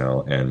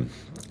 and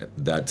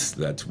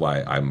that's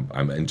why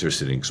I'm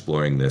interested in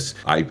exploring this.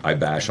 I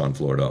bash on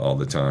Florida all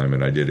the time,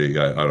 and I did it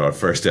on our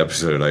first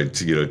episode. I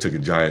took a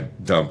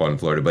giant dump on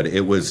Florida, but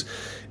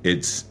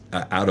it's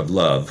out of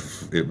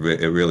love. It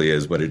really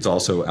is, but it's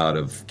also out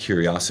of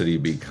curiosity,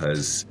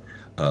 because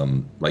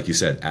like you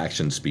said,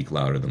 actions speak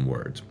louder than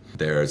words.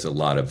 There's a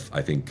lot of,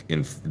 I think,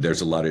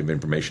 there's a lot of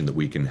information that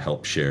we can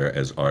help share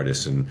as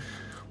artists, and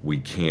we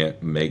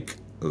can't make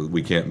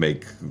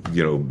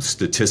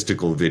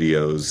statistical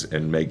videos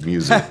and make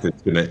music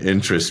that's going to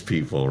interest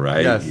people,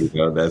 right? Yes.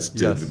 That's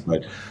yes.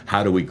 But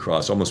how do we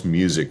cross almost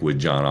music with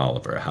John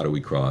Oliver? How do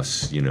we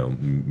cross,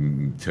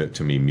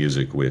 to me,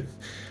 music with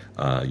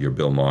your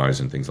Bill Maher's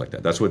and things like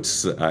that? That's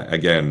what's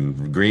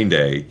again, Green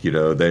Day.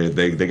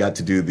 They got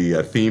to do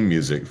the theme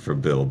music for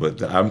Bill,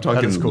 but I'm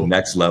talking cool.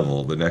 next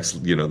level. The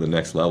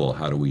next level.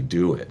 How do we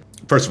do it?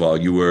 First of all,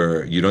 you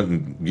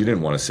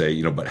didn't want to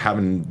say, but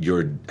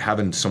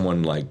having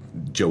someone like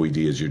Joey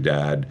Dee as your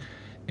dad,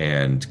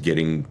 and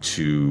getting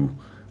to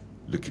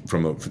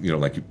from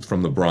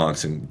the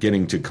Bronx, and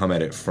getting to come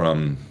at it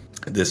from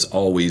this,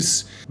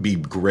 always be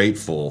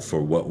grateful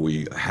for what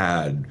we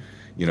had.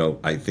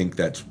 I think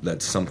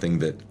that's something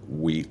that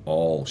we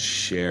all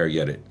share,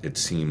 yet it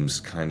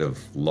seems kind of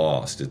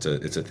lost. It's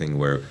a thing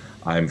where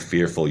I'm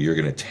fearful you're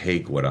going to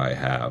take what I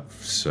have.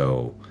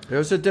 So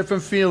there's a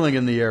different feeling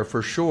in the air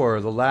for sure.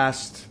 The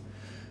last,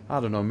 I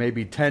don't know,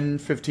 maybe 10,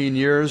 15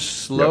 years,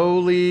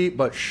 slowly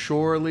but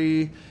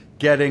surely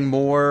getting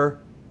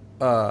more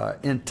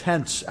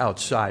intense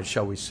outside,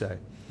 shall we say.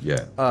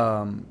 Yeah.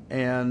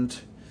 And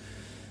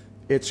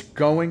it's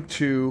going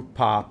to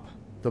pop.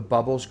 The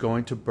bubble's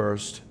going to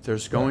burst.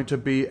 There's going to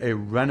be a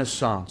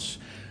renaissance.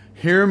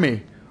 Hear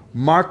me.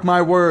 Mark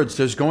my words.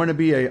 There's going to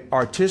be an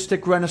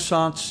artistic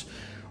renaissance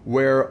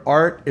where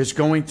art is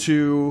going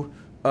to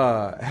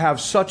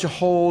have such a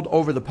hold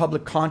over the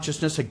public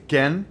consciousness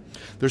again.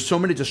 There's so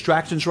many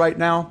distractions right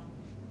now.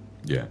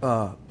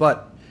 Yeah.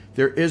 But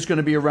there is going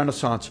to be a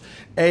renaissance.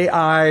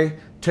 AI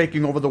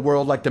taking over the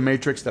world like the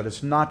Matrix, that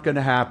is not going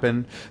to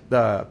happen.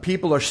 The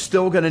people are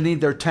still going to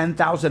need their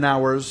 10,000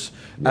 hours,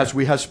 as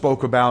we have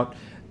spoke about.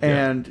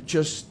 And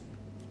just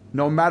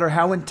no matter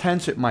how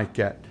intense it might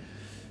get,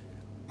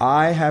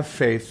 I have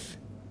faith,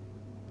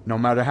 no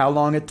matter how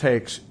long it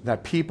takes,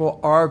 that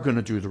people are going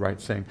to do the right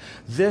thing.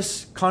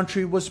 This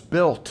country was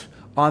built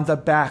on the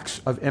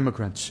backs of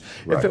immigrants.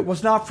 Right. If it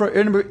was not for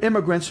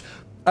immigrants,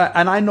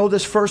 and I know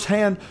this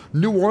firsthand,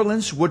 New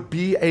Orleans would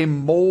be a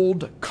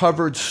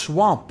mold-covered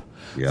swamp.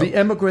 Yep. The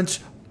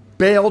immigrants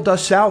bailed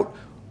us out,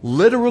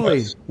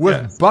 literally,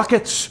 with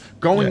buckets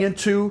going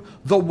into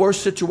the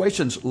worst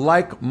situations.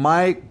 Like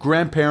my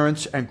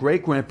grandparents and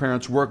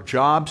great-grandparents worked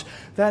jobs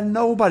that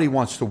nobody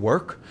wants to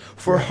work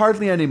for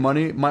hardly any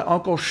money. My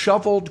uncle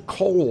shoveled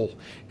coal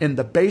in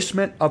the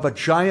basement of a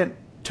giant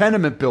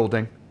tenement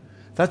building.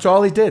 That's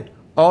all he did,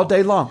 all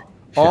day long,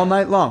 all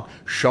night long.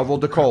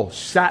 Shoveled the coal,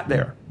 sat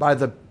there by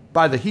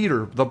the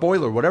heater, the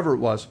boiler, whatever it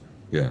was.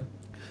 Yeah.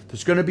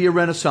 There's going to be a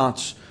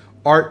renaissance.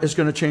 Art is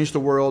going to change the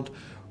world.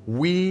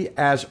 We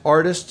as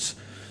artists,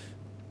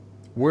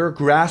 we're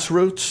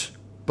grassroots,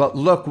 but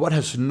look, what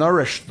has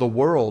nourished the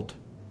world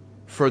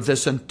for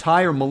this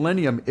entire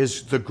millennium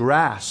is the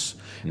grass.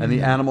 And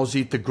the animals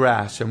eat the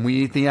grass, and we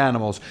eat the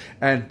animals,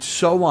 and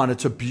so on.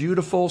 It's a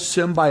beautiful,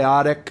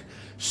 symbiotic,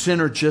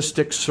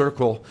 synergistic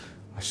circle.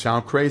 I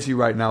sound crazy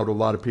right now to a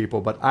lot of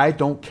people, but I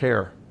don't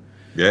care.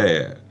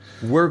 Yeah.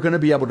 We're going to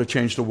be able to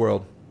change the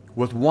world.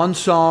 With one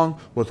song,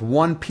 with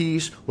one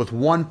piece, with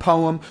one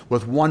poem,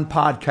 with one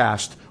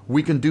podcast,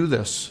 we can do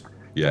this.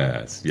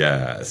 Yes.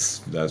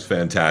 That's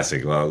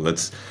fantastic. Well,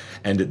 let's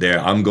end it there.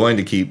 I'm going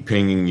to keep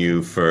pinging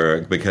you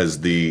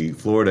because the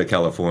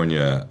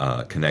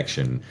Florida-California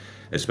connection,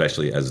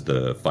 especially as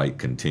the fight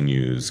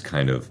continues,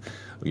 kind of,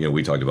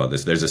 we talked about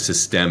this. There's a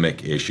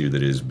systemic issue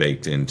that is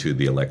baked into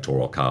the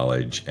Electoral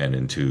College and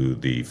into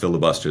the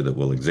filibuster that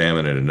we'll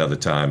examine at another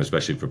time,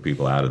 especially for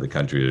people out of the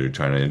country that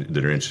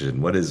are interested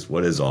in what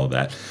is all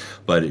that.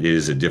 But it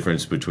is a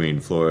difference between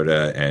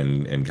Florida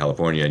and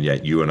California, and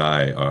yet you and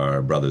I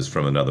are brothers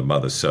from another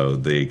mother. So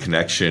the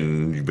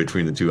connection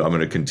between the two, I'm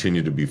going to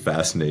continue to be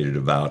fascinated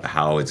about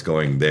how it's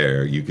going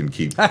there. You can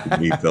keep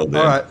me filled in.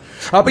 All right.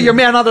 I'll be your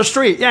man on the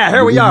street. Yeah,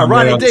 here we are,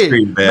 Ronnie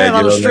Dee. Man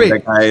on the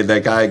street.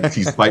 That guy,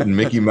 he's fighting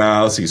Mickey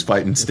Mouse. He's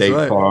fighting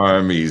State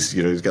Farm. He's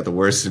got the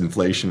worst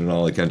inflation in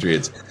all the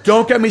country.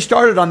 Don't get me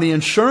started on the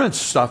insurance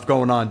stuff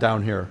going on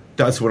down here.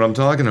 That's what I'm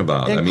talking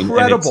about.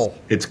 Incredible. I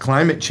mean, it's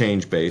climate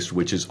change based,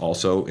 which is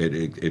also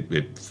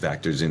it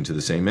factors into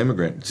the same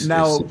immigrant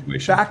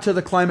situation. Back to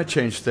the climate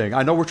change thing.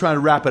 I know we're trying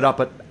to wrap it up,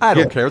 but I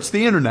don't care. It's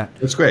the internet.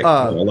 It's great.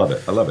 I love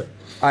it.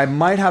 I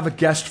might have a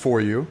guest for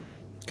you.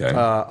 Okay.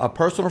 A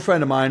personal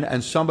friend of mine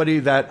and somebody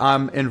that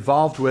I'm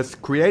involved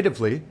with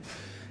creatively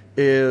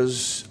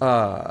is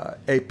a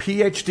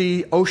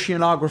PhD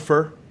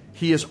oceanographer.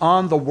 He is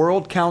on the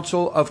World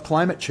Council of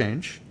Climate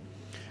Change.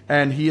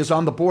 And he is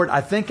on the board,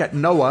 I think, at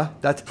NOAA.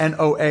 That's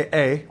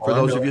NOAA, for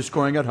those of you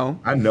scoring at home.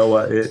 I know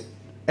it.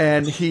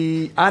 And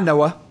I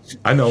know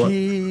it.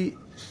 He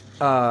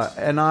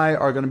and I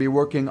are going to be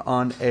working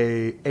on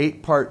a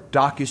 8-part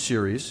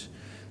docuseries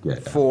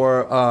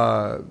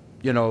for,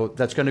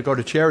 that's going to go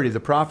to charity,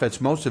 the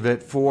profits, most of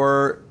it,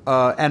 for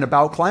and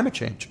about climate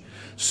change.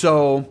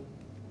 So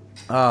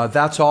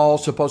that's all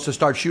supposed to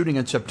start shooting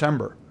in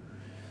September.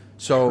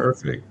 So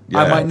perfect.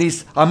 Yeah.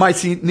 I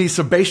might need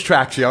some bass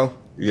tracks, yo.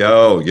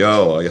 Yo,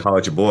 I holler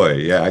at your boy.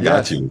 Yeah, I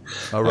got you.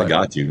 All right. I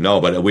got you.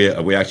 No, but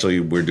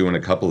we're doing a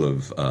couple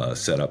of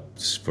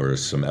setups for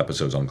some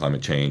episodes on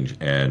climate change,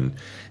 and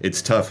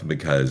it's tough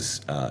because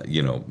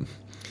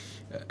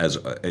as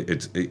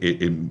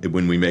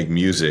when we make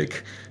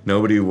music,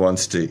 nobody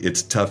wants to.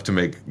 It's tough to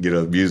make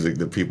music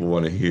that people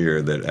want to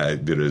hear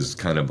that is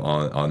kind of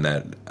on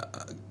that,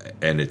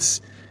 and it's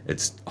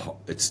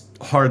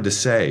hard to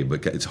say,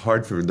 but it's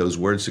hard for those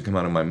words to come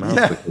out of my mouth.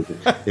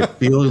 Yeah.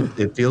 Because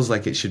it feels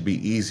like it should be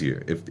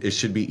easier. It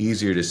should be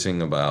easier to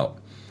sing about,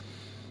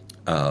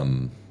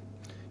 wanting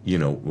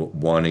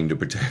to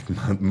protect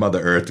Mother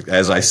Earth.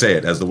 As I say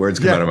it, as the words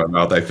come out of my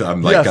mouth,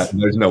 I'm like, Yes.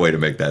 there's no way to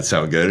make that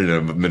sound good in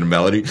a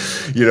melody,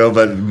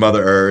 but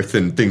Mother Earth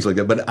and things like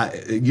that.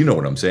 But you know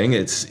what I'm saying?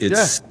 It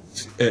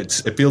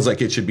feels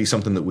like it should be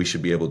something that we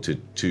should be able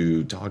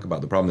to talk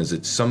about. The problem is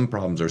that some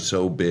problems are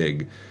so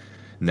big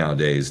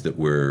nowadays that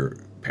we're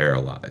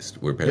paralyzed.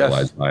 We're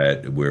paralyzed by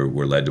it. We're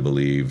led to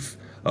believe,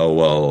 oh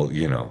well,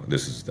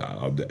 this is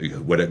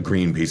what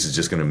Greenpeace is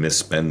just going to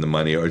misspend the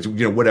money, or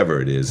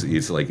whatever it is.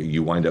 It's like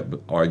you wind up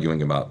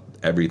arguing about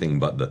everything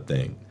but the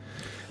thing,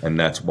 and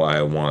that's why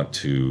I want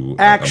to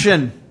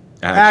Action.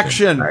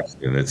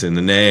 It's in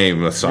the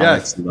name of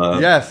Sonic's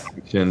love. Yes.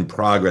 Action,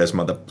 progress,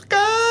 motherfucker.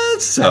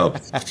 So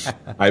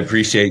I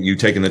appreciate you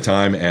taking the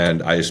time,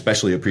 and I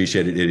especially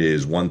appreciate it. It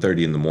is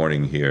 1:30 in the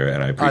morning here,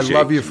 and I appreciate. I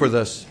love you for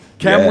this.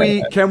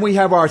 Can we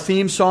have our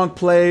theme song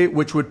play,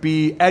 which would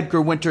be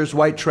Edgar Winter's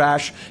White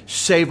Trash,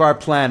 Save Our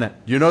Planet?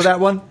 You know that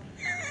one?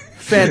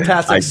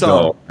 Fantastic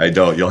song. I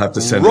don't. You'll have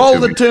to send Roll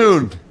it to me. the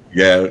tune.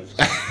 Yeah.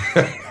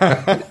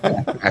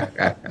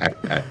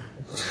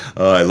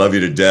 I love you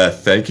to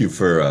death. Thank you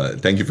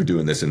for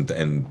doing this,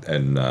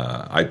 and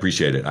I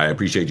appreciate it. I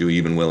appreciate you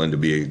even willing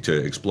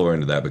to explore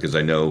into that, because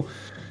I know,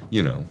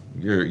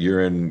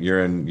 you're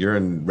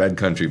in red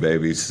country,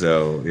 baby.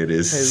 So it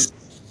is. Hey,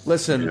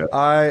 listen,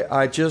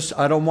 I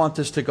don't want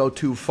this to go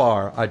too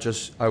far.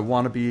 I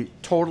want to be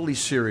totally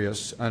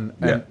serious, and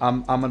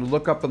I'm going to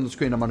look up on the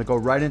screen. I'm going to go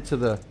right into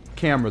the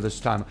camera this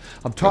time.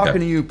 I'm talking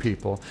to you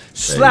people.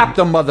 Slap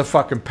the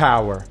motherfucking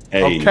power.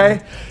 Hey.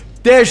 Okay?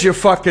 There's your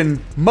fucking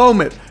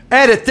moment.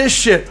 Edit this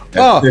shit.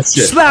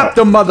 Slap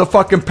the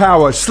motherfucking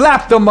power.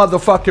 Slap the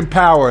motherfucking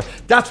power.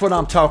 That's what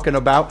I'm talking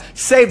about.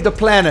 Save the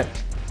planet.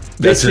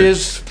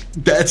 Bitches.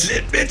 That's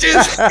it,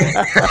 bitches.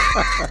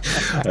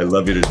 I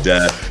love you to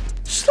death.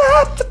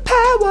 Slap the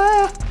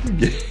power.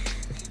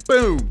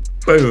 Boom.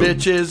 Boom.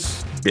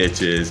 Bitches.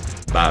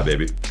 Bye,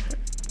 baby.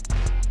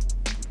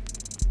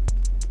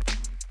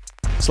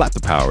 Slap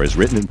the Power is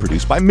written and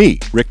produced by me,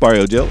 Rick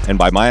Barrio Dill, and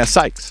by Maya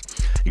Sykes.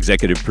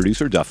 Executive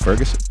producer, Duff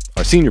Ferguson.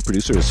 Our senior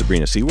producer is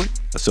Sabrina Seward.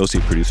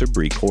 Associate producer,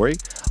 Bree Corey.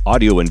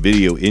 Audio and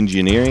video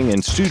engineering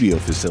and studio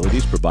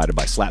facilities provided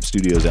by Slap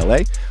Studios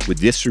LA, with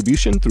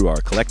distribution through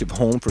our collective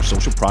home for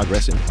social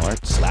progress and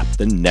art, Slap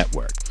the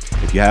Network.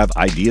 If you have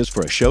ideas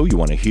for a show you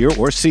want to hear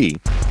or see,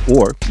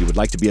 or you would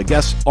like to be a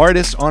guest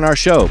artist on our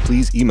show,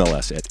 please email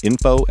us at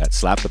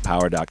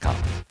info@slapthepower.com.